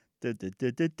Dun, dun,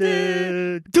 dun, dun,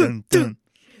 dun, dun, dun.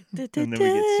 And then we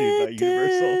get sued by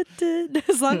Universal.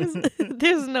 As long as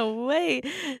there's no way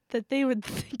that they would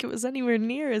think it was anywhere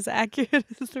near as accurate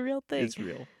as the real thing. It's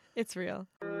real. It's real.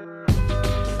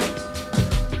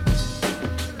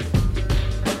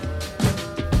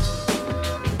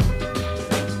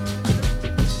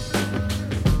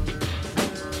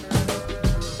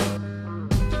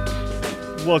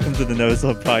 Welcome to the No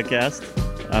Slope Podcast.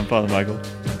 I'm Father Michael.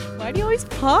 Why do you always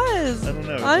pause? I don't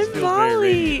know. It I'm just feels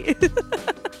very Molly.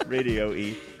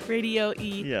 radio-y. Radio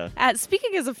E. Yeah.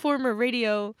 Speaking as a former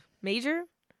radio major,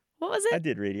 what was I it?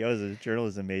 did radio as a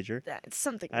journalism major. That's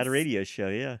something. I had a radio show,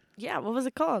 yeah. Yeah, what was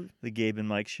it called? The Gabe and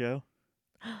Mike Show.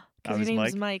 I Because was your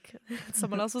name's Mike.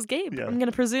 Someone else was Gabe. Yeah. I'm going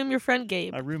to presume your friend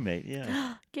Gabe. My roommate,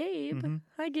 yeah. Gabe. Mhm.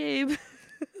 Hi, Gabe.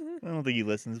 I don't think he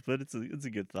listens, but it's a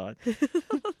good thought.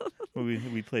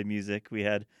 We played music. We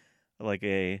had like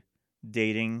a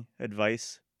dating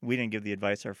advice. We didn't give the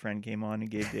advice. Our friend came on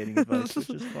and gave dating advice, which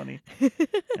is funny.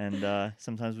 And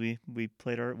sometimes we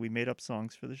made up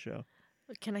songs for the show.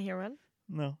 Can I hear one?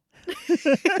 No.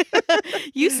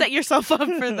 You set yourself up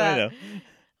for I that. know.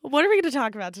 What are we going to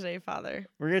talk about today, Father?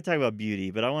 We're going to talk about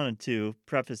beauty, but I wanted to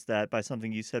preface that by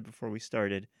something you said before we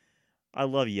started. I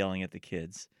love yelling at the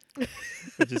kids,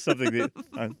 which is something that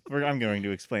I'm going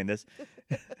to explain this.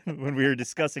 When we were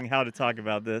discussing how to talk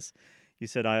about this, you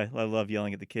said, I love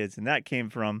yelling at the kids. And that came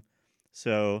from,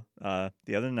 the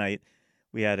other night,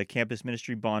 we had a campus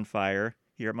ministry bonfire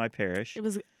here at my parish. It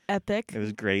was epic. It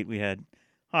was great. We had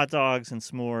hot dogs and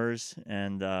s'mores,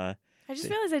 and I just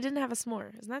realized I didn't have a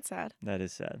s'more. Isn't that sad? that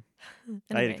is sad. I ate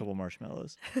Anyway. a couple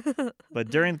marshmallows. But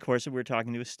during the course of it, we were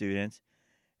talking to a student,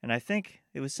 and I think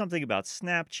it was something about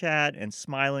Snapchat and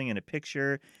smiling in a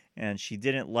picture, and she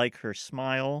didn't like her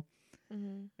smile,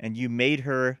 Mhm. and you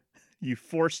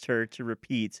forced her to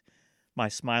repeat, "My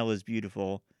smile is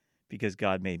beautiful because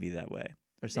God made me that way,"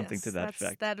 or something Yes, to that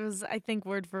effect. That was, I think,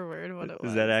 word for word what it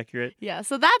was. Is that accurate? Yeah,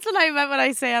 so that's what I meant when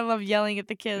I say I love yelling at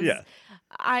the kids. Yeah.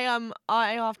 I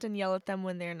often yell at them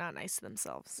when they're not nice to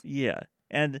themselves. Yeah.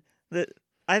 And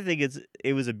I think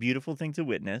it was a beautiful thing to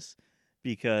witness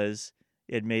because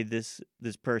it made this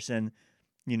person,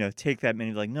 take that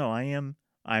many like, no,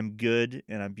 I'm good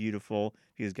and I'm beautiful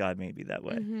because God made me that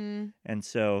way. Mm-hmm. And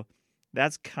so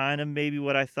that's kind of maybe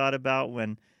what I thought about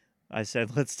when I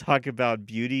said, let's talk about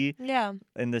beauty Yeah.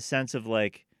 in the sense of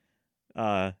like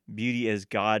beauty as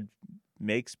God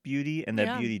makes beauty and that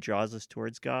Yeah. beauty draws us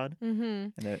towards God Mm-hmm.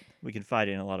 and that we can find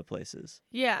it in a lot of places.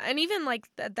 Yeah, and even like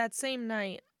that same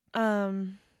night,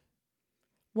 one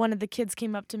of the kids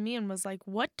came up to me and was like,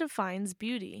 "What defines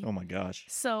beauty?" Oh my gosh.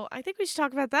 So I think we should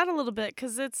talk about that a little bit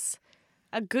because it's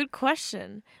a good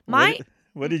question.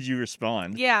 What did you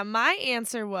respond? My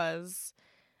answer was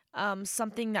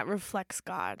something that reflects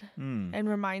God and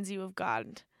reminds you of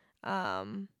God.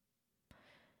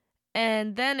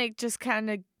 And then it just kind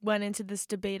of went into this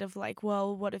debate of like,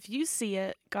 well, what if you see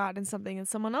it, God, in something and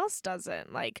someone else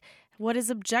doesn't? Like, what is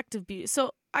objective beauty?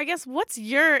 So I guess what's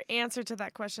your answer to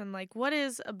that question? Like, what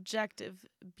is objective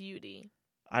beauty?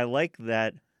 I like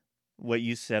that, what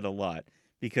you said a lot,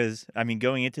 because, I mean,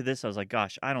 going into this, I was like,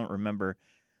 gosh, I don't remember,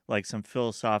 like, some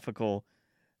philosophical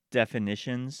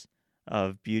definitions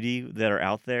of beauty that are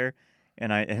out there,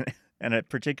 and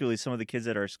particularly some of the kids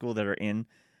at our school that are in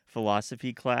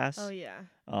philosophy class Oh, yeah.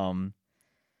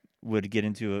 would get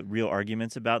into real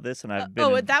arguments about this, and I've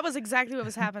been... that was exactly what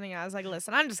was happening. I was like,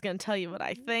 listen, I'm just going to tell you what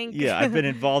I think. Yeah, I've been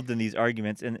involved in these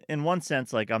arguments, and in one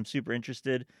sense, like, I'm super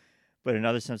interested, but in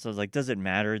another sense, I was like, does it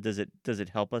matter? Does it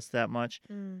help us that much?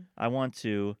 Mm. I want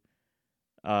to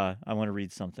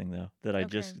read something though that I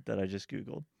just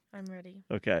Googled. I'm ready.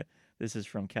 Okay, this is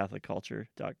from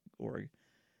CatholicCulture.org.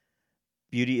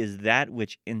 Beauty is that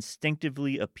which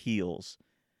instinctively appeals.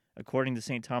 According to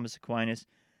St. Thomas Aquinas,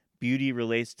 beauty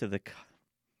relates to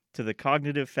the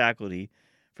cognitive faculty,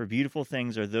 for beautiful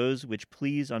things are those which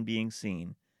please on being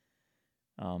seen.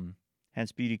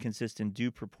 Hence, beauty consists in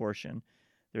due proportion.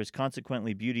 There is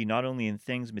consequently beauty not only in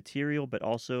things material, but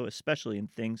also, especially, in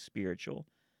things spiritual.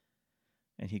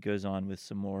 And he goes on with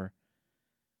some more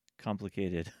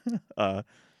complicated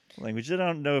language that I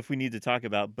don't know if we need to talk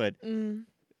about, but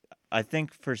I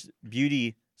think for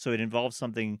beauty, so it involves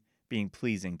something being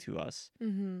pleasing to us,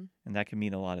 Mm-hmm. and that can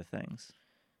mean a lot of things.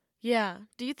 Yeah.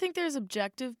 Do you think there's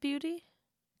objective beauty?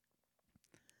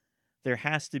 There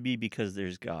has to be, because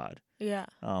there's God. Yeah.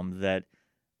 That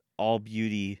all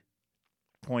beauty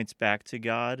points back to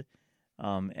God,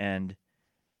 and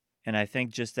I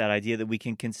think just that idea that we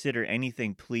can consider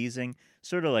anything pleasing,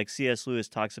 sort of like C.S. Lewis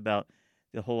talks about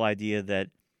the whole idea that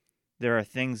there are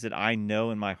things that I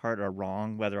know in my heart are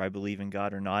wrong, whether I believe in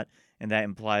God or not, and that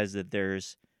implies that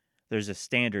there's a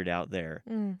standard out there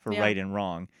for Yeah. right and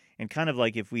wrong. And kind of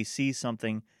like if we see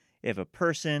something, if a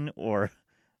person or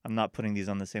I'm not putting these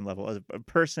on the same level as a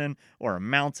person or a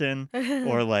mountain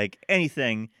or like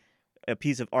anything, a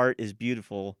piece of art is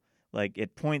beautiful, like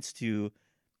it points to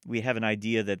we have an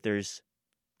idea that there's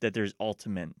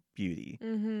ultimate beauty.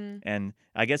 Mm-hmm. And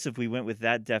I guess if we went with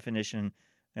that definition,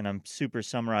 and I'm super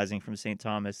summarizing from St.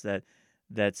 Thomas,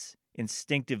 that's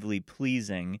instinctively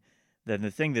pleasing, then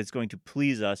the thing that's going to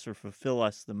please us or fulfill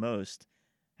us the most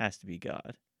has to be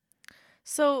God.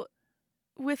 So,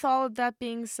 with all of that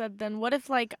being said, then what if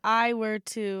like I were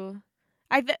to,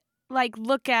 like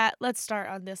look at, let's start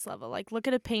on this level, like look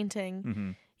at a painting,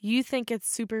 Mm-hmm. you think it's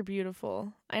super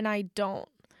beautiful, and I don't.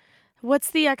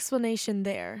 What's the explanation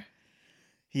there?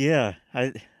 Yeah,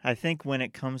 I think when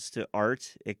it comes to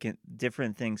art,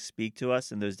 different things speak to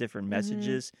us, and those different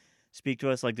messages speak to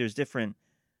us. Like there's different,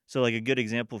 so like a good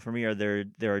example for me are there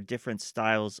are different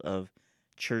styles of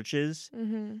churches,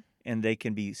 and they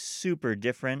can be super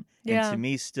different, and to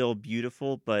me still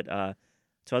beautiful, but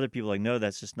to other people like no,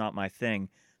 that's just not my thing.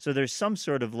 So there's some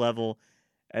sort of level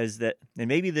as that, and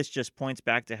maybe this just points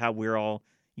back to how we're all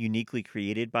uniquely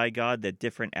created by God, that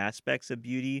different aspects of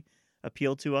beauty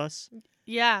appeal to us.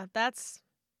 Yeah, that's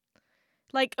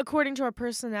like according to our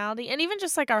personality and even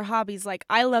just like our hobbies. Like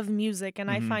I love music and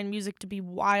I find music to be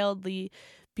wildly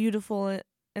beautiful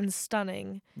and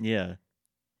stunning. Yeah.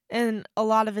 And a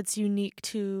lot of it's unique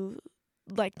to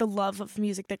like the love of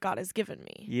music that God has given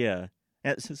me. Yeah.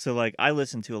 So like I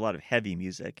listen to a lot of heavy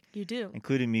music. You do.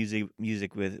 Including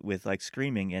music with like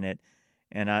screaming in it.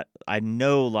 And I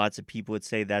know lots of people would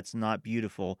say that's not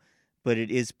beautiful, but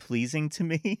it is pleasing to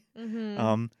me.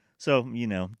 So,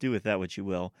 do with that what you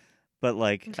will. But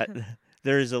like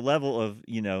there's a level of,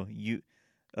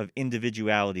 of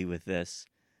individuality with this.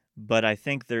 But I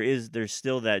think there's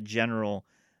still that general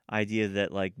idea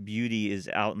that like beauty is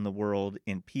out in the world,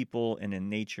 in people and in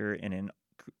nature and in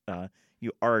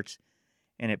art,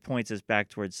 and it points us back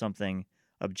towards something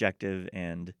objective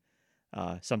and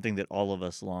something that all of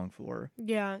us long for.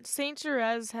 Yeah, Saint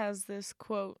Therese has this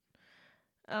quote,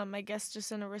 I guess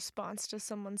just in a response to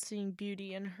someone seeing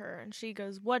beauty in her, and she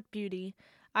goes, "What beauty?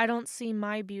 I don't see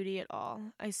my beauty at all.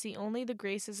 I see only the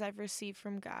graces I've received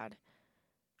from God."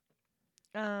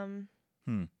 And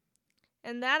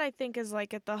that I think is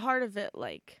like at the heart of it,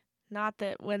 like not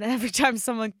that when every time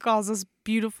someone calls us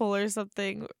beautiful or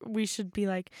something, we should be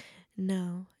like,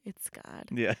 no, it's God.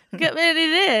 Yeah. It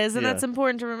is, and Yeah. that's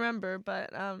important to remember.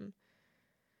 But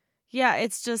yeah,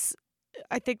 it's just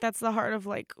I think that's the heart of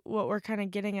like what we're kind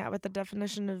of getting at with the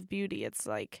definition of beauty. It's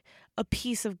like a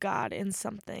piece of God in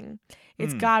something.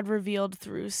 It's God revealed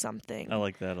through something. I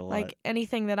like that a lot. Like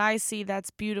anything that I see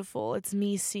that's beautiful, it's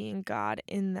me seeing God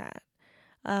in that.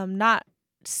 Not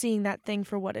seeing that thing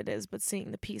for what it is, but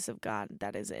seeing the piece of God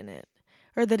that is in it.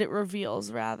 Or that it reveals,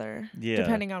 rather. Yeah.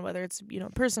 Depending on whether it's, a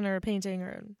person or a painting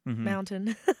or a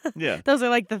mountain. Yeah. Those are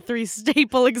like the three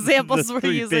staple examples the we're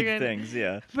three using. big things,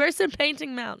 yeah. Person,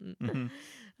 painting, mountain.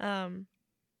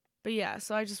 But yeah,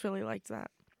 so I just really liked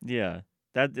that. Yeah.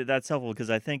 That's helpful because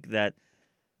I think that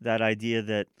idea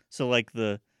that, so like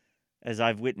as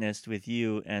I've witnessed with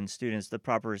you and students, the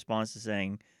proper response to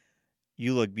saying,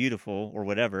 you look beautiful or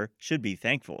whatever should be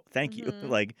thankful. Thank you.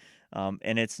 Like,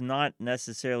 and it's not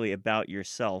necessarily about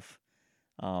yourself.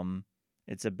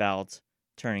 It's about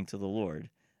turning to the Lord.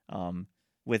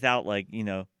 Without like,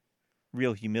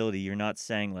 real humility, you're not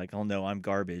saying like, oh no, I'm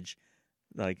garbage.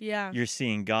 Like you're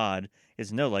seeing God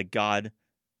is no, like God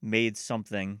made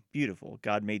something beautiful.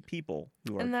 God made people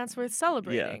who are, and that's worth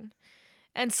celebrating. Yeah.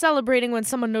 And celebrating when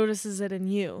someone notices it in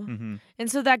you. And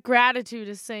so that gratitude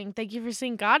is saying, thank you for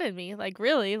seeing God in me. Like,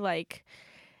 really, like,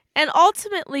 and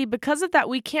ultimately, because of that,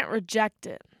 we can't reject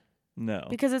it. No.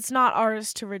 Because it's not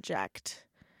ours to reject.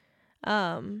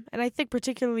 And I think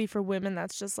particularly for women,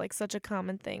 that's just like such a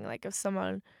common thing. Like if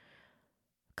someone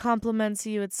compliments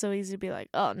you, it's so easy to be like,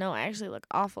 oh no, I actually look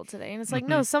awful today. And it's like,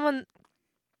 no,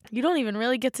 you don't even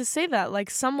really get to say that. Like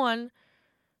someone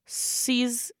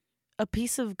sees a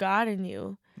piece of God in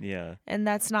you. Yeah. And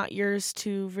that's not yours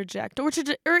to reject or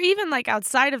or even like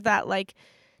outside of that, like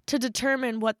to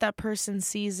determine what that person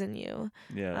sees in you.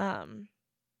 Yeah.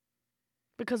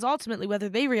 Because ultimately, whether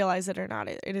they realize it or not,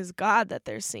 it is God that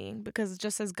they're seeing. Because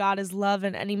just as God is love,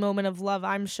 and any moment of love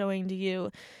I'm showing to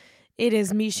you, it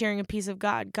is me sharing a piece of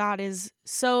God. God is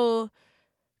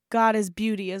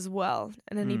beauty as well.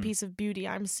 And any piece of beauty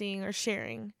I'm seeing or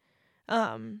sharing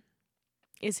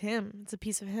is Him. It's a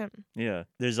piece of Him. Yeah.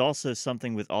 There's also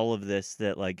something with all of this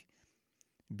that like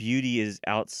beauty is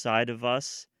outside of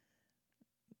us,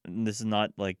 and this is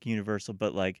not like universal,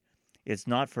 but like it's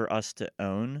not for us to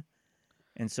own.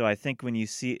 And so I think when you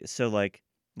see, so like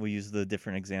we'll use the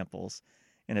different examples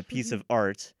in a piece of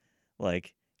art,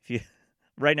 like if you,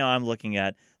 right now I'm looking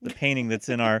at the painting that's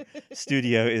in our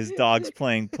studio is dogs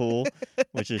playing pool,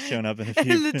 which has shown up in a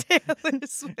few, And the Taylor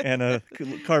Swift. and a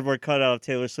cardboard cutout of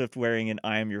Taylor Swift wearing an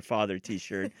 "I Am Your Father"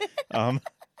 T-shirt.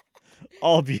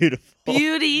 All beautiful.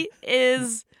 Beauty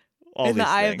is All in the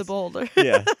these eye of the things. beholder.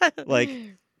 Yeah, like,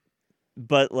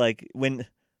 but like when,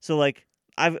 so like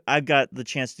I've got the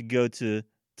chance to go to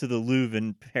the Louvre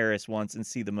in Paris once and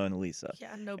see the Mona Lisa.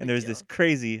 Yeah, no big And there's deal. this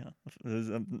crazy.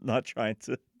 I'm not trying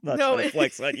to No,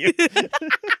 flex on you.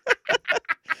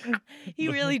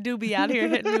 You really do be out here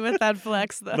hitting me with that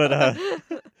flex, though. But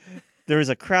there was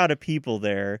a crowd of people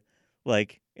there,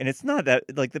 like, and it's not that,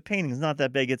 like, the painting's not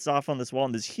that big. It's off on this wall,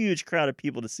 and this huge crowd of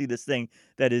people to see this thing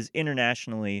that is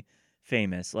internationally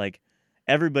famous. Like,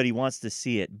 everybody wants to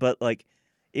see it, but like,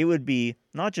 it would be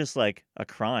not just like a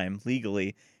crime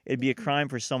legally. It'd be a crime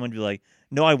for someone to be like,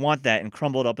 no, I want that, and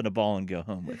crumble it up in a ball and go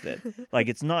home with it. Like,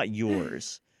 it's not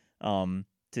yours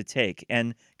to take.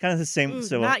 And kind of the same. Ooh,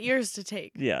 So not yours to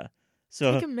take. yeah.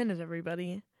 So Take a minute,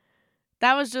 everybody.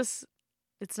 That was just.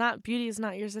 It's not beauty. Is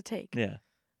not yours to take. yeah.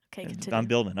 Okay, And continue. I'm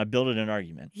building an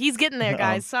argument. He's getting there,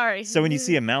 guys. Sorry. So when you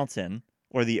see a mountain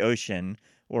or the ocean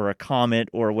or a comet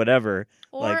or whatever,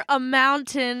 or like, a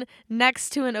mountain next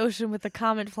to an ocean with a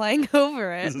comet flying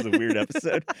over it. this is a weird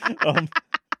episode.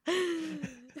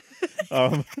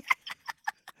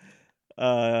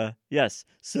 Yes.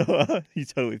 So you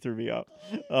totally threw me off.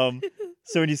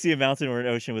 So when you see a mountain or an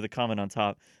ocean with a comet on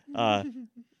top,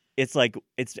 it's like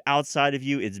it's outside of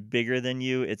you, it's bigger than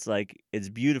you, it's like it's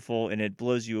beautiful and it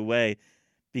blows you away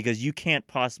because you can't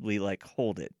possibly like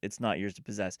hold it. It's not yours to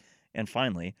possess. And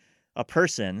finally, a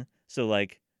person, so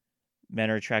like men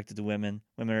are attracted to women,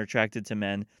 women are attracted to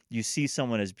men. You see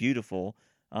someone as beautiful,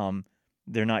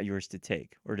 they're not yours to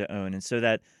take or to own. And so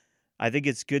that I think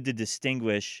it's good to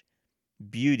distinguish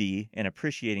beauty and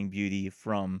appreciating beauty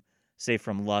from, say,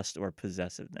 from lust or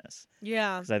possessiveness.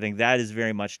 Yeah. Because I think that is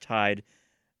very much tied,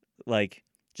 like,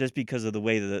 just because of the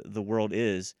way the world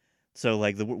is. So,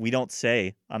 like, we don't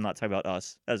say, I'm not talking about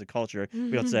us as a culture,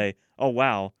 we don't say, oh,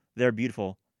 wow, they're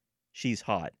beautiful, she's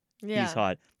hot, Yeah. he's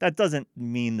hot. That doesn't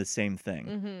mean the same thing.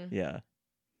 Mm-hmm. Yeah.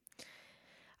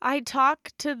 I talk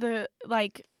to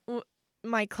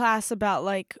my class about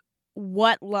like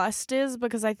what lust is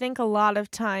because I think a lot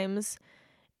of times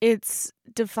it's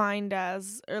defined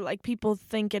as, or like people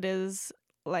think it is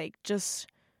like just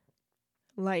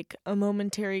like a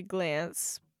momentary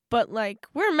glance, but like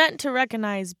we're meant to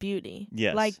recognize beauty.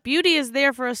 Yes. Like beauty is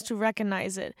there for us to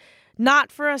recognize it,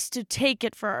 not for us to take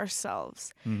it for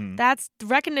ourselves. Mm-hmm.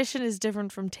 Recognition is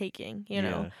different from taking, you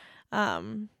know.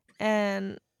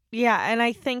 And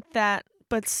I think that,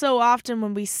 but so often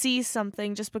when we see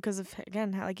something, just because of,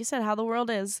 again, like you said, how the world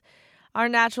is, our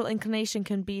natural inclination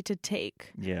can be to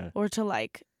take or to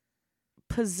like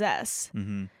possess.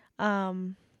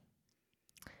 Mm-hmm.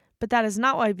 But that is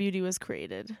not why beauty was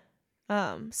created.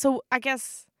 So I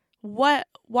guess why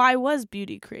was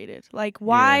beauty created? Like,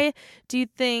 why do you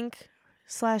think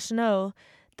 / know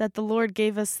that the Lord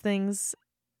gave us things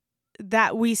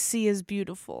that we see as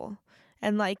beautiful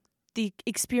and like the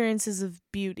experiences of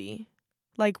beauty?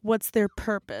 Like, what's their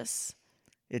purpose?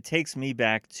 It takes me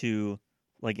back to,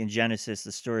 like, in Genesis,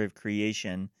 the story of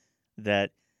creation,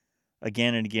 that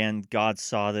again and again, God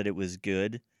saw that it was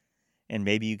good. And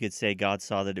maybe you could say God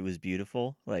saw that it was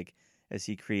beautiful, like as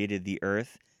he created the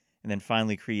earth and then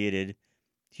finally created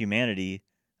humanity.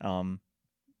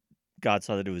 God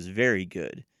saw that it was very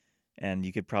good. And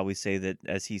you could probably say that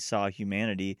as he saw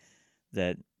humanity,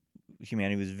 that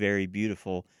humanity was very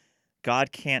beautiful.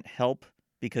 God can't help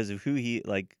because of who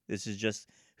this is just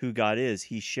who God is.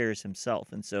 He shares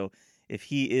himself. And so if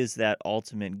he is that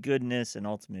ultimate goodness and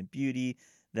ultimate beauty,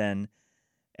 then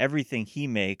everything he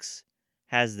makes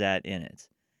has that in it,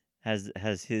 has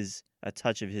a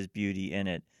touch of his beauty in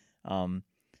it. And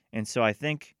so I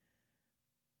think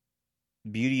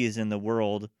beauty is in the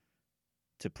world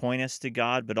to point us to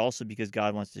God, but also because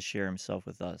God wants to share himself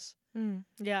with us.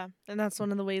 Yeah, and that's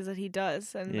one of the ways that he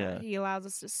does, and he allows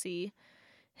us to see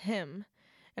him.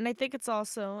 And I think it's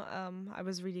also, I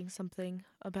was reading something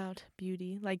about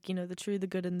beauty, like, you know, the true, the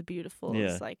good, and the beautiful. Yeah.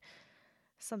 It's like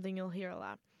something you'll hear a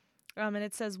lot. And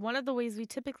it says, one of the ways we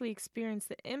typically experience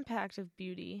the impact of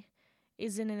beauty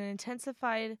is in an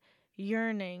intensified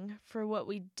yearning for what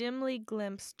we dimly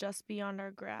glimpse just beyond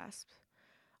our grasp.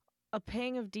 A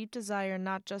pang of deep desire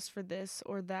not just for this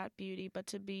or that beauty, but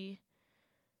to be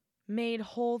made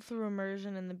whole through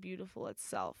immersion in the beautiful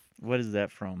itself. What is that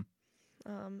from?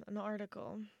 An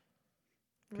article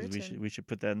Because written. we should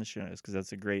put that in the show notes because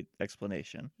that's a great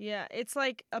explanation. Yeah, it's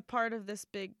like a part of this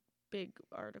big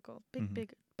article. Mhm.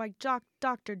 Big by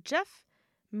Dr. Jeff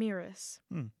Miras.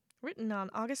 Hmm. Written on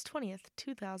August 20th,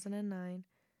 2009.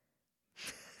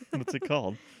 What's it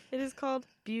called? It is called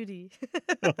Beauty.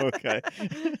 Okay.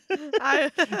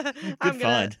 I'm Good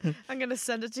find. I'm gonna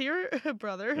send it to your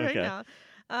brother right Okay. now.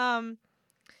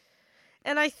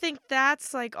 And I think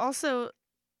that's like also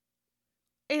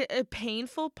a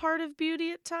painful part of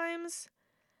beauty at times.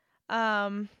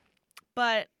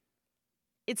 But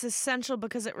it's essential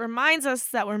because it reminds us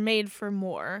that we're made for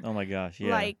more. Oh my gosh,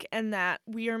 yeah. Like, and that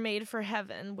we are made for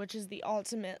heaven, which is the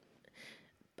ultimate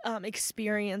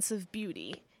experience of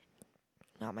beauty.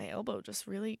 Wow, my elbow just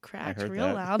really cracked heard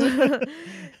real that. loud.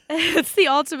 It's the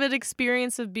ultimate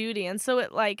experience of beauty. And so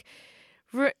it like,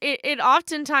 it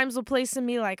oftentimes will place in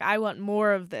me like, I want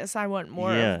more of this. I want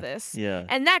more of this. Yeah.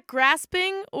 And that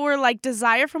grasping or like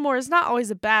desire for more is not always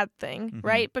a bad thing, Mhm.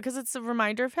 right? Because it's a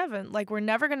reminder of heaven. Like, we're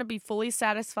never going to be fully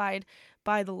satisfied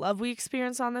by the love we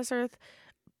experience on this earth,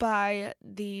 by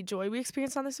the joy we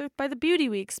experience on this earth, by the beauty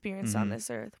we experience on Mhm. this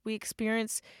earth. We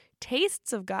experience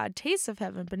tastes of God, tastes of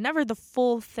heaven, but never the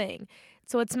full thing.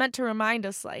 So it's meant to remind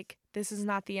us, like, this is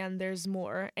not the end, there's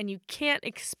more, and you can't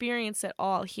experience it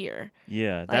all here.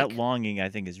 Yeah, that Like- longing I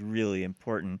think is really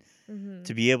important Mm-hmm.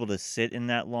 to be able to sit in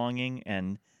that longing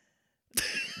and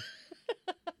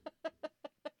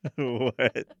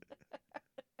what?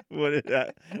 What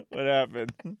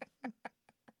happened?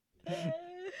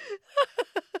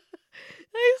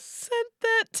 I sent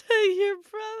that to your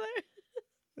brother.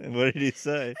 And what did he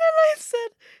say? And I said,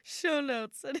 show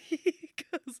notes. And he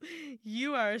goes,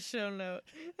 you are a show note.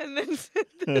 And then said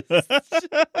this.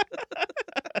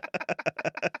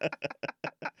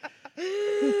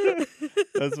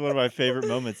 That's one of my favorite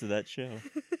moments of that show.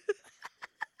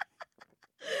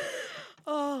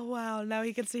 Oh, wow. Now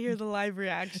he gets to hear the live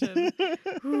reaction.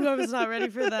 Ooh, I was not ready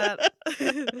for that.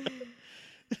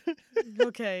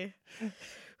 Okay.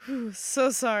 Ooh,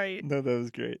 so sorry. No, that was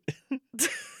great.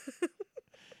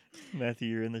 Matthew,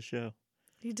 you're in the show.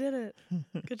 You did it.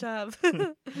 Good job.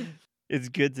 It's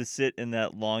good to sit in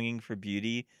that longing for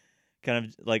beauty, kind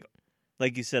of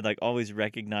like you said, like always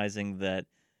recognizing that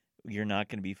you're not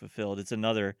going to be fulfilled. It's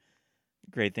another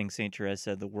great thing Saint Therese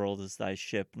said: "The world is thy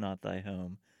ship, not thy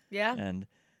home." Yeah. And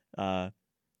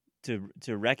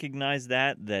to recognize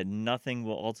that nothing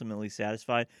will ultimately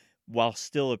satisfy, while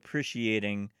still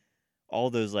appreciating all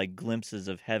those like glimpses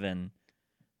of heaven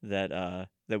that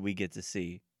we get to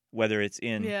see, whether it's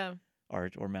in Yeah.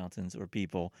 art or mountains or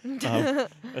people,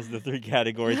 as the three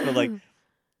categories. But like,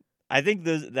 I think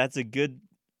that's a good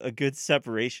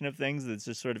separation of things that's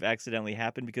just sort of accidentally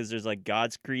happened, because there's like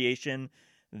God's creation,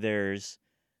 there's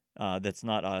that's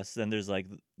not us, then there's like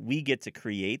we get to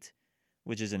create,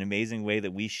 which is an amazing way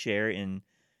that we share in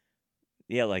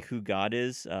like who God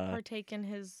is. Partake in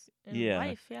his yeah.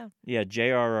 life, yeah. Yeah,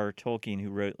 J.R.R. Tolkien, who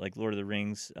wrote like Lord of the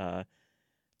Rings,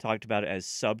 talked about it as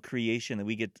sub-creation, that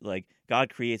we get like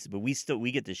God creates it, but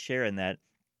we get to share in that,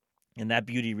 and that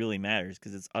beauty really matters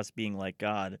because it's us being like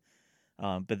God.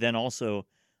 But then also,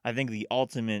 I think the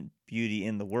ultimate beauty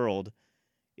in the world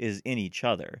is in each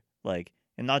other, like,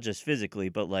 and not just physically,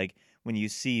 but like when you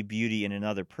see beauty in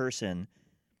another person,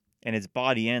 and it's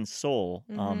body and soul.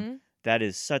 Mhm. That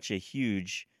is such a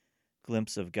huge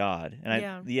glimpse of God.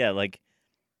 And Yeah. like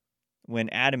when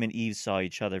Adam and Eve saw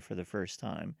each other for the first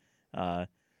time,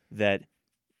 that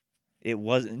it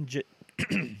wasn't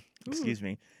excuse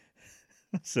me.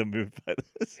 I'm so moved by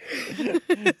this.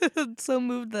 So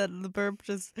moved that the burp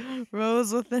just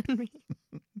rose within me.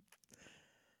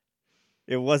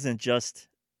 It wasn't just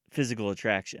physical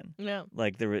attraction. Yeah.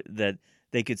 Like that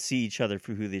they could see each other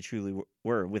for who they truly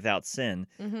were without sin.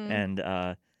 Mm-hmm.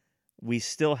 And we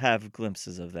still have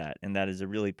glimpses of that, and that is a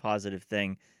really positive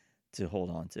thing to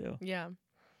hold on to. Yeah.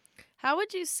 How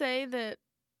would you say that,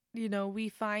 we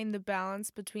find the balance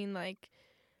between like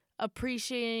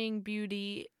appreciating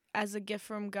beauty as a gift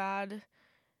from God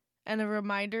and a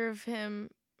reminder of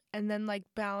him, and then like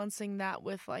balancing that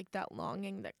with like that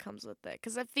longing that comes with it?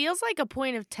 Because it feels like a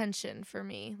point of tension for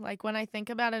me. Like when I think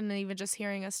about it, and even just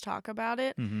hearing us talk about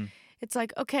it, Mm-hmm. it's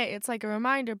like, okay, it's like a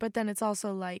reminder, but then it's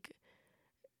also like,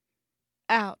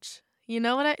 ouch. Do you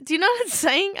know what I'm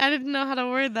saying? I didn't know how to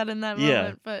word that in that Yeah.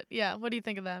 moment, but yeah, what do you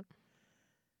think of that?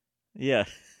 Yeah.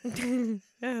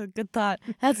 Oh, good thought.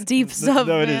 That's deep stuff,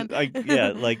 No, it man.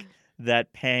 is. Like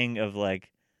that pang of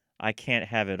like, I can't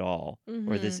have it all,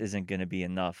 or this Mhm. isn't going to be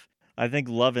enough. I think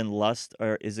love and lust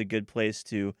is a good place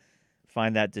to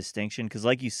find that distinction, because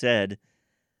like you said,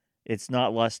 it's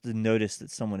not lust to notice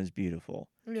that someone is beautiful.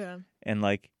 Yeah. And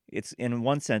like it's in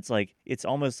one sense like it's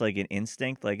almost like an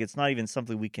instinct, like it's not even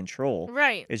something we control.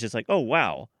 Right. It's just like, oh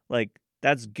wow, like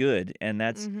that's good, and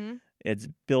Mm-hmm. it's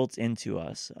built into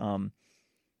us.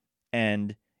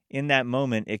 And in that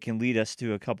moment, it can lead us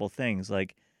to a couple things,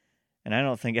 like, and I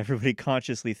don't think everybody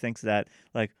consciously thinks that,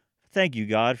 like, thank you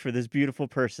God for this beautiful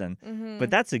person, Mm-hmm. but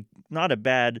that's not a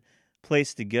bad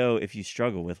place to go if you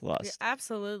struggle with Yeah, lust,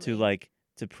 absolutely.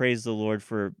 to praise the Lord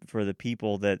for the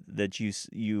people that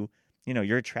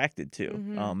you're attracted to.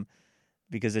 Mm-hmm.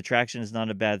 Because attraction is not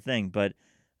a bad thing, but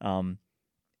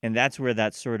and that's where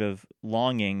that sort of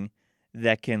longing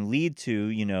that can lead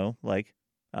to, like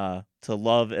to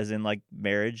love, as in like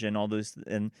marriage and all those,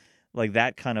 and like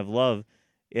that kind of love,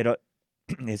 it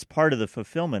is part of the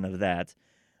fulfillment of that,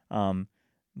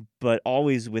 but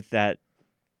always with that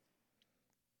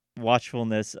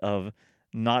watchfulness of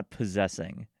not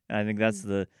possessing. And I think that's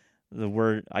the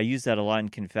word I use that a lot in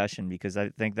confession, because I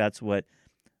think that's what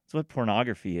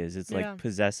pornography is. It's like Yeah.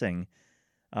 possessing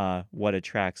what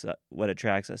attracts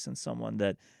us in someone,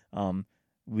 that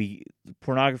we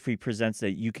pornography presents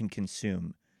that you can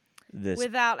consume this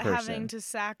Without person having to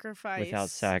sacrifice. without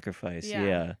sacrifice. Yeah.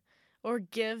 Yeah. Or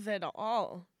give it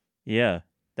all. Yeah,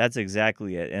 that's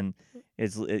exactly it. And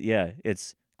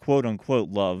it's quote unquote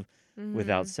love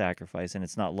without sacrifice, and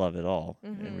it's not love at all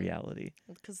in reality.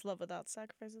 Because love without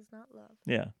sacrifice is not love.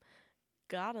 Yeah.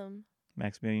 Got him.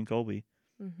 Maximilian Kolbe.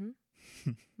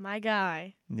 Mm-hmm. My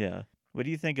guy. Yeah. What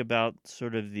do you think about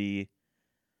sort of the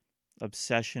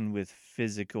obsession with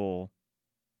physical,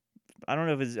 I don't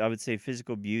know if I would say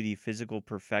physical beauty, physical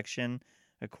perfection,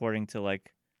 according to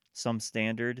like some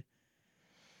standard?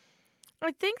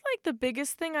 I think like the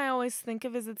biggest thing I always think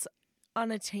of is it's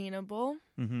unattainable.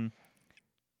 Mm-hmm.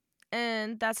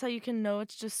 And that's how you can know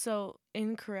it's just so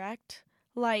incorrect.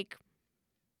 Like,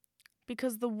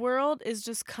 because the world is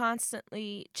just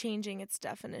constantly changing its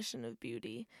definition of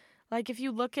beauty. Like, if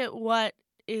you look at what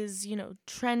is,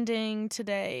 trending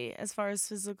today as far as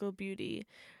physical beauty,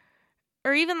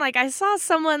 or even like I saw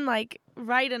someone like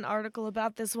write an article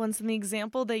about this once, and the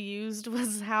example they used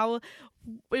was how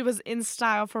it was in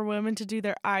style for women to do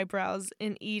their eyebrows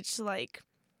in each like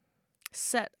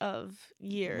set of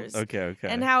years. Okay.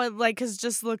 And how it like has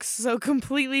just looks so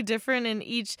completely different in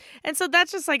each. And so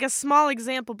that's just like a small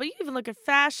example, but you even look at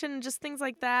fashion and just things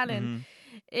like that, and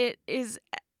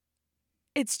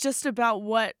it's just about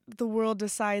what the world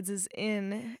decides is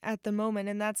in at the moment,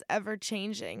 and that's ever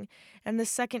changing. And the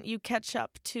second you catch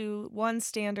up to one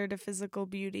standard of physical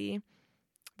beauty,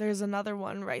 there's another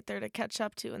one right there to catch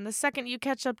up to. And the second you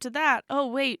catch up to that, oh,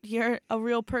 wait, you're a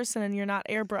real person and you're not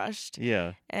airbrushed.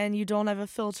 Yeah. And you don't have a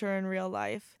filter in real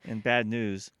life. And bad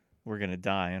news, we're going to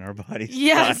die and our bodies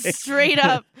Yeah, die. straight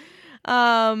up.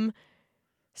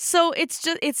 So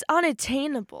it's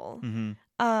unattainable. Mm-hmm.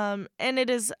 And it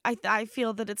is, I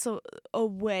feel that it's a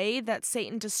way that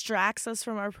Satan distracts us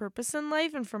from our purpose in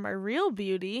life and from our real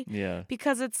beauty. Yeah.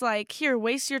 Because it's like, here,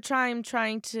 waste your time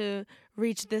trying to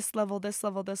reach this level, this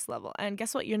level, this level. And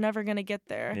guess what? You're never going to get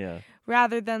there. Yeah.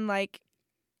 Rather than like,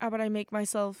 how about I make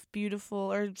myself beautiful,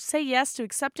 or say yes to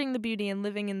accepting the beauty and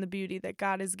living in the beauty that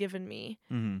God has given me.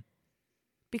 Mm-hmm.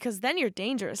 Because then you're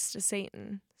dangerous to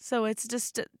Satan. So it's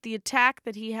just the attack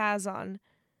that he has on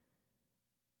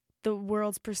the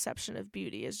world's perception of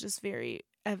beauty is just very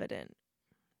evident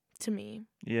to me.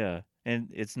 Yeah. And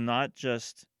it's not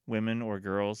just women or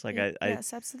girls. Like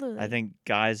yes, absolutely. I think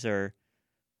guys are,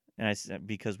 and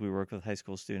because we work with high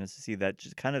school students, to see that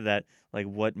just kind of that, like,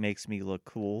 what makes me look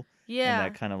cool. Yeah.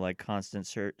 And that kind of like constant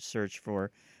search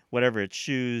for whatever it's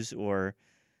shoes or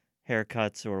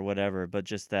haircuts or whatever, but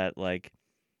just that, like,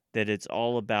 that it's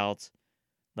all about,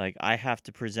 like, I have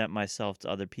to present myself to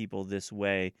other people this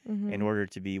way in order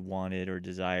to be wanted or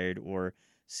desired or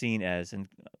seen as, and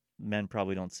men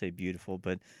probably don't say beautiful,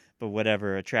 but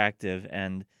whatever, attractive.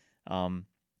 And but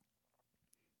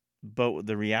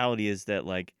the reality is that,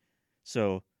 like,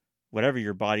 so whatever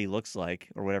your body looks like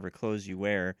or whatever clothes you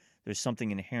wear, there's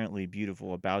something inherently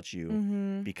beautiful about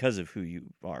you because of who you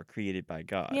are, created by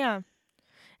God. Yeah.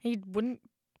 He wouldn't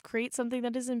create something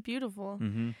that isn't beautiful.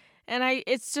 Mm-hmm. And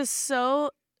it's just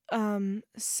so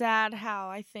sad how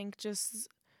I think just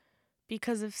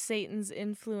because of Satan's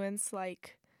influence,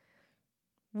 like,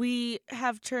 we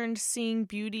have turned seeing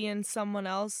beauty in someone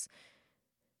else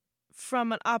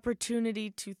from an opportunity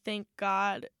to thank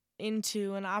God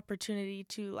into an opportunity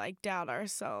to, like, doubt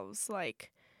ourselves.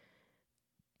 Like,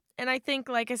 And I think,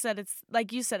 like I said, it's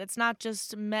like you said, it's not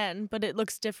just men, but it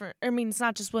looks different. I mean, it's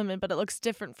not just women, but it looks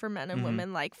different for men and Mhm.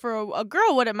 women. Like for a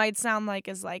girl, what it might sound like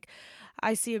is like,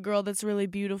 I see a girl that's really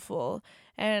beautiful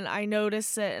and I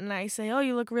notice it and I say, oh,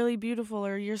 you look really beautiful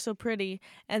or you're so pretty.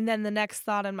 And then the next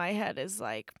thought in my head is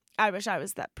like, I wish I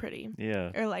was that pretty.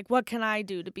 Yeah. Or like, what can I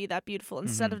do to be that beautiful?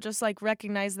 Instead Mhm. of just like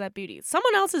recognize that beauty.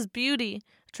 Someone else's beauty,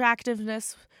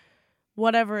 attractiveness,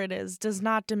 whatever it is, does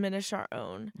not diminish our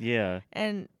own. Yeah.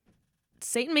 And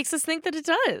Satan makes us think that it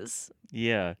does.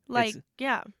 Yeah. Like, It's,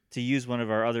 yeah. to use one of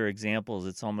our other examples,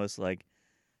 it's almost like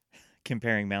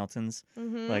comparing mountains.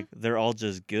 Mm-hmm. Like they're all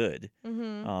just good.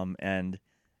 Mm-hmm. And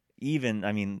even,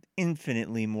 I mean,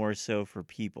 infinitely more so for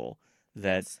people,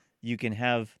 that Yes. you can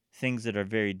have things that are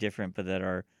very different but that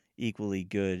are equally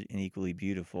good and equally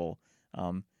beautiful,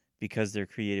 because they're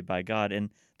created by God.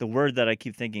 And the word that I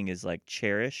keep thinking is like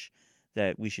cherish,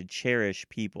 that we should cherish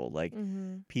people. Like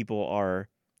Mm-hmm. people are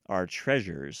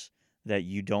treasures that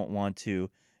you don't want to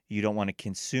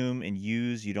consume and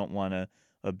use, you don't want to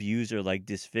abuse or like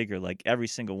disfigure. Like every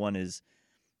single one is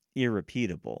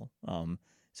irrepeatable.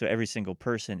 So every single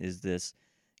person is this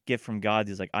gift from God.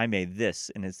 Is like, I made this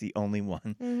and it's the only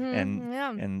one. and Mm-hmm.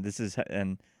 Yeah. and this is,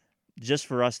 and just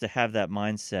for us to have that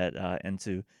mindset, and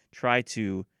to try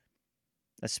to,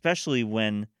 especially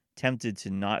when tempted to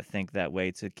not think that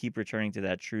way, to keep returning to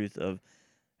that truth of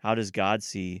how does God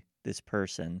see this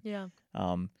person, Yeah.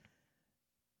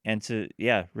 and to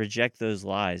reject those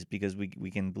lies, because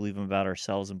we can believe them about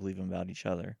ourselves and believe them about each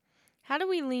other. How do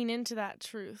we lean into that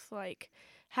truth? Like,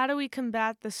 how do we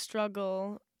combat the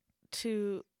struggle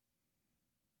to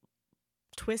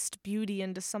twist beauty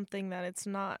into something that it's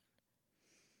not?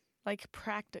 Like,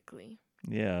 practically.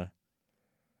 Yeah,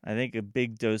 I think a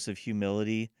big dose of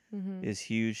humility Mm-hmm. is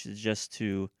huge. Just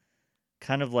to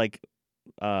kind of like,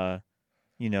 the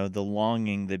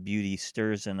longing that beauty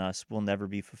stirs in us will never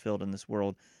be fulfilled in this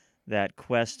world. That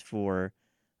quest for,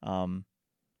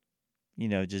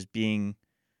 just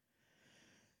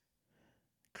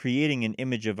creating an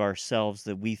image of ourselves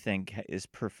that we think is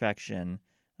perfection,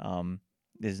 um,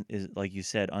 is like you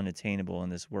said, unattainable in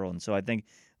this world. And so I think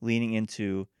leaning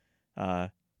into, uh,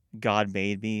 God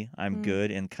made me, I'm Mm.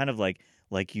 good, and kind of like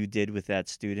you did with that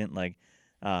student, like,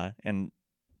 and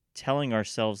telling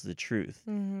ourselves the truth,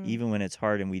 Mm-hmm. even when it's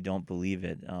hard and we don't believe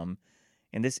it.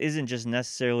 And this isn't just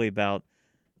necessarily about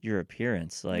your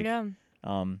appearance, like, Yeah.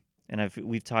 and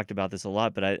we've talked about this a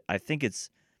lot, but I think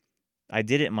I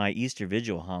did it in my Easter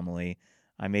Vigil homily.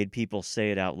 I made people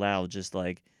say it out loud, just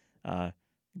like,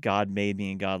 God made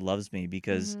me and God loves me,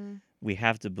 because Mm-hmm. we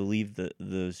have to believe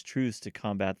those truths to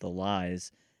combat the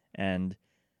lies. And,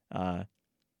 uh,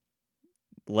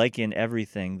 like in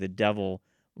everything, the devil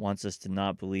wants us to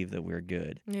not believe that we're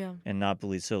good, Yeah. and not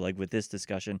believe. So, like with this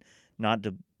discussion, not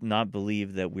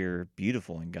believe that we're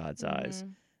beautiful in God's eyes,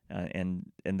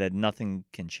 and that nothing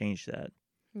can change that.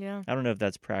 Yeah. I don't know if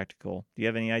that's practical. Do you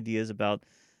have any ideas about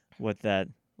what that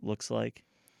looks like?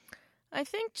 I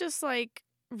think just like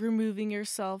removing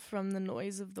yourself from the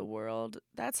noise of the world,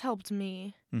 that's helped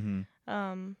me.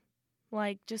 Mm-hmm.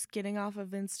 Like just getting off of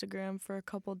Instagram for a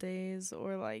couple days,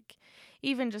 or like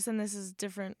even just, and this is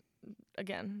different,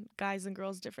 again, guys and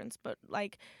girls difference, but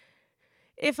like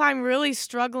if I'm really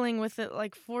struggling with it,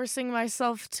 like forcing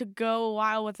myself to go a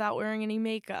while without wearing any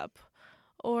makeup,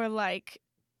 or like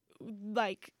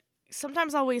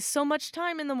sometimes I'll waste so much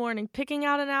time in the morning picking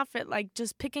out an outfit, like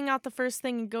just picking out the first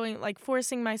thing and going, like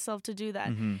forcing myself to do that.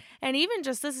 Mm-hmm. And even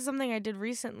just, this is something I did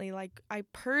recently, like I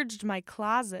purged my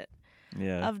closet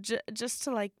Yeah. of just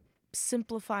to like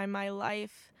simplify my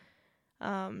life,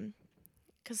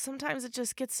 because sometimes it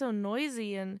just gets so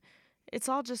noisy and it's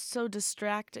all just so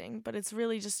distracting, but it's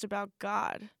really just about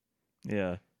God.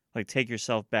 Yeah. Like take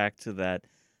yourself back to that,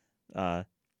 the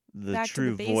Back to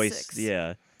true the voice. basics.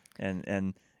 Yeah.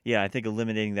 And yeah, I think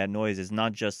eliminating that noise is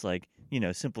not just like,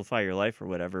 simplify your life or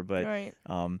whatever, but, Right.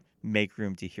 make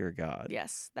room to hear God.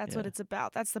 Yes, that's what Yeah. it's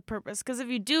about. That's the purpose. Because if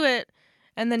you do it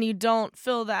and then you don't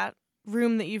fill that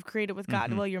room that you've created with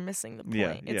God, Mhm. well, you're missing the point.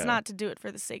 Yeah, It's yeah. not to do it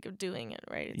for the sake of doing it,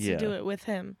 right? It's Yeah. to do it with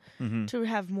Him, Mm-hmm. to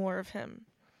have more of Him.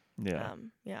 Yeah.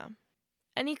 Yeah.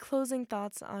 Any closing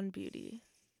thoughts on beauty?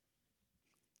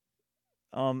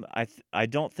 I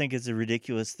don't think it's a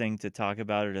ridiculous thing to talk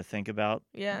about or to think about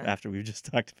Yeah. after we've just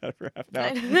talked about it for half an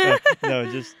hour. I-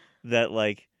 No, just that,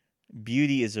 like,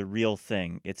 beauty is a real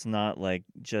thing. It's not like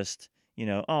just,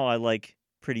 oh, I like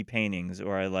pretty paintings,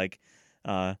 or I like,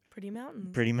 Pretty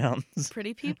mountains. pretty mountains,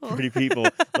 Pretty people. pretty people.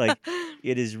 Like,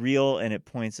 it is real and it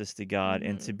points us to God,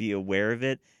 and to Mhm. be aware of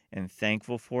it and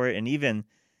thankful for it, and even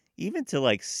to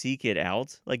like seek it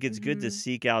out. Like, it's good to Mhm.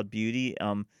 seek out beauty.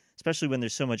 especially when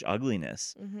there's so much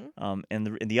ugliness. Mm-hmm.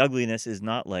 And the ugliness is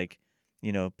not like,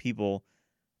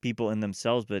 people in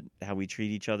themselves, but how we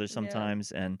treat each other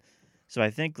sometimes. And so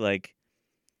I think like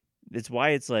it's why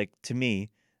it's like, to me,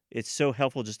 it's so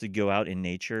helpful just to go out in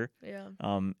nature, Yeah.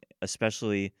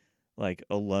 especially like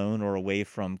alone or away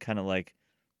from kind of like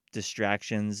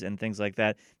distractions and things like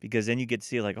that, because then you get to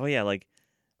see like, oh yeah, like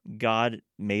God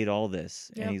made all this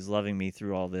and Yep. he's loving me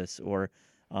through all this. Or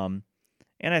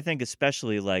and I think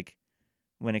especially like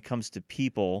when it comes to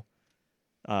people,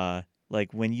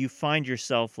 like when you find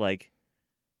yourself like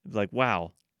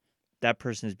wow, that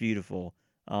person is beautiful,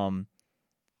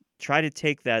 try to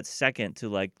take that second to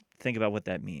like think about what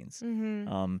that means,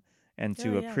 Mm-hmm. and Oh,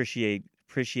 to yeah.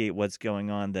 appreciate what's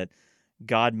going on, that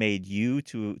God made you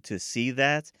to see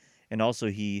that, and also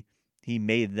he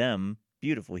made them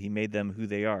beautiful. He made them who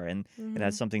they are, and Mm-hmm.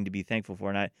 that's something to be thankful for.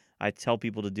 And I tell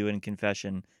people to do it in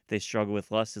confession. If they struggle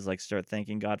with lust, is like start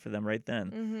thanking God for them right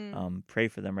then. Mm-hmm. Pray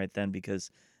for them right then,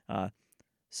 because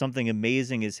something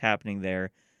amazing is happening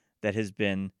there that has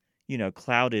been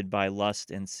clouded by lust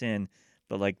and sin,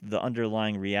 but like the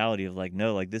underlying reality of like,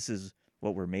 no, like this is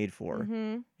what we're made for.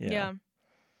 Mm-hmm. Yeah. Yeah.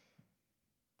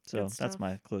 So Good that's stuff.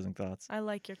 my closing thoughts. I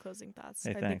like your closing thoughts.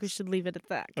 Hey, I think we thanks. should leave it at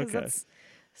that, because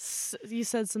Okay. you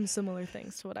said some similar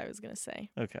things to what I was going to say.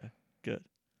 Okay. Good.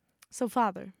 So,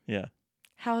 Father, Yeah.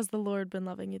 how has the Lord been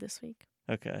loving you this week?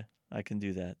 Okay. I can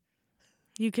do that.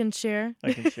 You can share.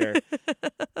 I can share.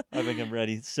 I think I'm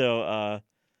ready. So,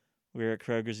 we were at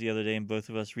Kroger's the other day, and both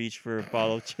of us reached for a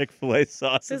bottle of Chick-fil-A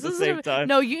sauce at the same time.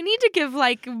 No, you need to give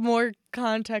like more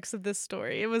context of this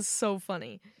story. It was so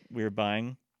funny. We were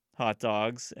buying hot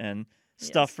dogs and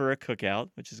stuff Yes. for a cookout,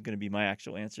 which is going to be my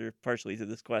actual answer partially to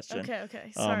this question.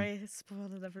 Okay. Sorry, I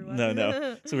spoiled it, everyone.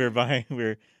 No. So we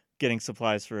were getting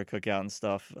supplies for a cookout and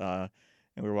stuff, and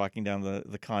we were walking down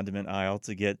the condiment aisle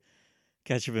to get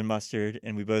ketchup and mustard,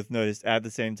 and we both noticed at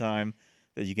the same time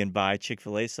that you can buy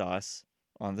Chick-fil-A sauce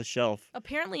on the shelf.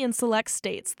 Apparently in select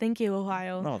states. Thank you,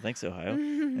 Ohio. Oh, thanks, Ohio.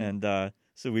 And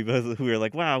so we were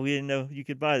like, wow, we didn't know you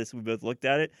could buy this. We both looked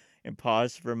at it and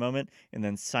paused for a moment, and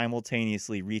then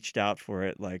simultaneously reached out for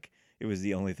it like it was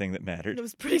the only thing that mattered. It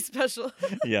was pretty special.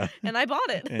 Yeah. And I bought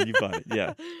it. And you bought it,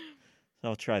 yeah. So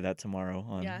I'll try that tomorrow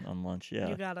on lunch, yeah.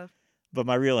 You gotta. But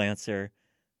my real answer,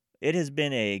 it has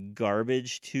been a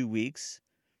garbage 2 weeks.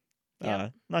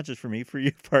 Yep. Not just for me, for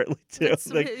you partly too.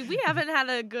 We haven't had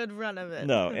a good run of it.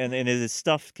 No, and it is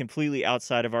stuff completely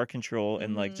outside of our control,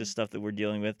 and like Mhm. just stuff that we're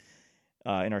dealing with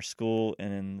in our school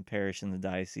and in the parish and the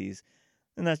diocese.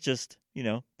 And that's just,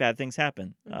 bad things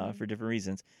happen Mhm. for different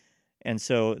reasons. And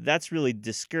so that's really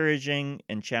discouraging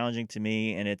and challenging to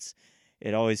me. And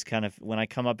it always kind of, when I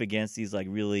come up against these like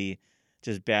really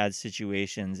just bad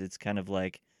situations, it's kind of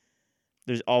like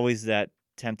there's always that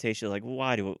temptation, like,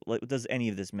 why does any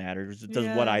of this matter? Does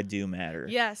what Yeah. I do matter?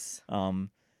 Yes.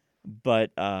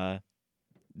 But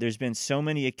there's been so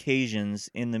many occasions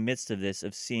in the midst of this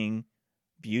of seeing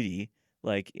beauty,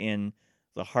 like in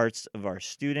the hearts of our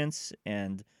students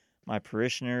and my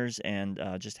parishioners, and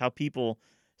just how people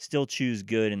still choose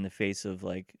good in the face of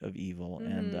evil.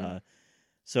 Mhm. And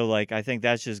so like I think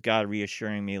that's just God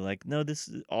reassuring me, like, no,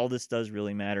 all this does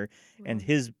really matter, and Mhm.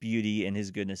 His beauty and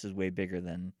His goodness is way bigger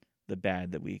than the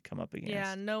bad that we come up against.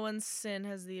 Yeah, no one's sin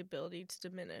has the ability to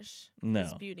diminish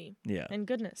his No. beauty Yeah. and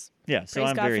goodness. Yeah. So Praise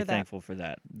I'm God very for that. thankful for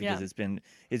that, because Yeah.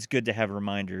 it's good to have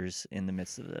reminders in the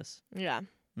midst of this. Yeah,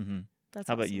 Hmm. that's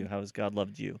How about awesome. you? How has God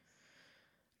loved you?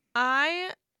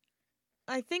 I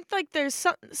think like there's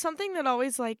something that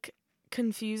always like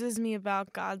confuses me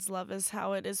about God's love is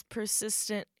how it is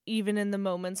persistent even in the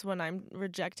moments when I'm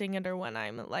rejecting it, or when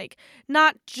I'm like,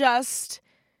 not just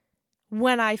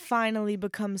when I finally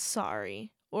become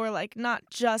sorry, or like not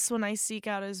just when I seek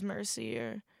out His mercy,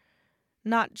 or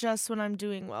not just when I'm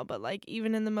doing well, but like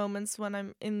even in the moments when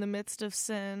I'm in the midst of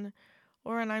sin,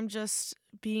 or when I'm just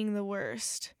being the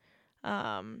worst.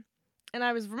 And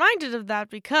I was reminded of that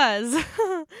because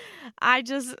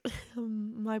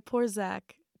my poor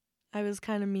Zach, I was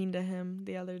kind of mean to him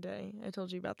the other day. I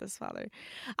told you about this, Father.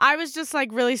 I was just like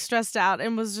really stressed out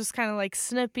and was just kind of like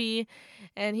snippy,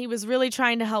 and he was really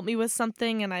trying to help me with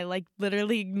something, and I like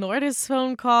literally ignored his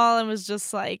phone call and was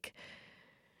just like,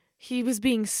 he was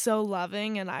being so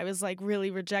loving and I was like really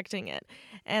rejecting it.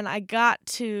 And I got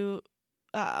to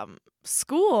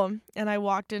school and I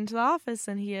walked into the office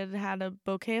and he had a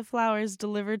bouquet of flowers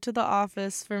delivered to the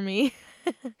office for me.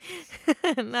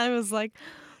 And I was like,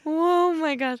 oh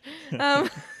my gosh.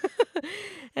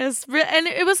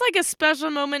 It was like a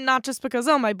special moment, not just because,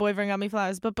 oh, my boyfriend got me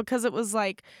flowers, but because it was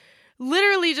like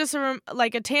literally just a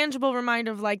tangible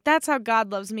reminder of like, that's how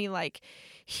God loves me. Like,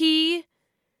 He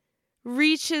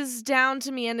reaches down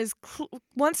to me and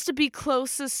wants to be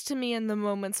closest to me in the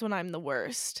moments when I'm the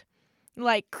worst.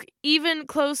 Like, even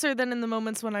closer than in the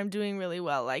moments when I'm doing really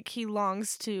well. Like, he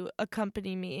longs to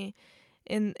accompany me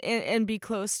and be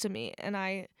close to me, and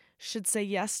I should say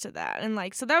yes to that. And,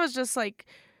 like, so that was just, like,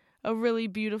 a really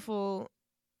beautiful,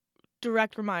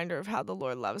 direct reminder of how the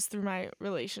Lord loves through my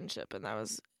relationship.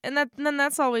 And then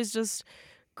that's always just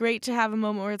great to have a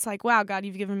moment where it's like, wow, God,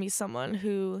 you've given me someone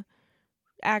who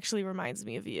actually reminds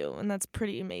me of you, and that's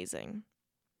pretty amazing.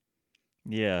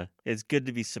 Yeah, it's good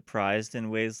to be surprised in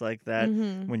ways like that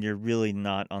when you're really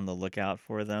not on the lookout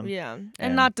for them. Yeah,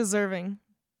 and not deserving.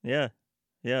 Yeah.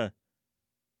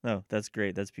 No, that's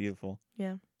great. That's beautiful.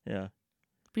 Yeah. Yeah.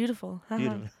 Beautiful.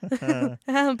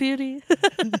 Beautiful. Beauty.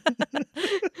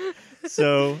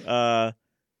 So,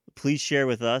 please share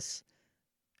with us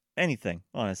anything,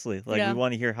 honestly. Like, we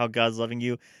want to hear how God's loving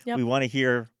you. Yep. We want to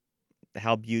hear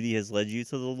how beauty has led you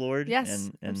to the Lord.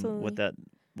 Yes, and what that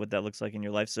looks like in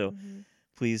your life. So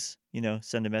please,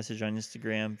 send a message on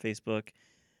Instagram, Facebook.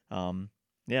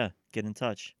 Get in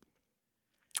touch.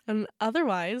 And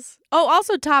otherwise,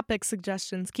 also topic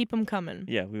suggestions. Keep them coming.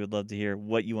 Yeah, we would love to hear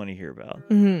what you want to hear about.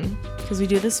 Because we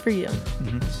do this for you.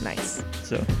 Nice.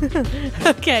 So,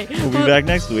 okay. we'll be back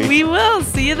next week. We will.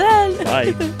 See you then.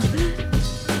 Bye.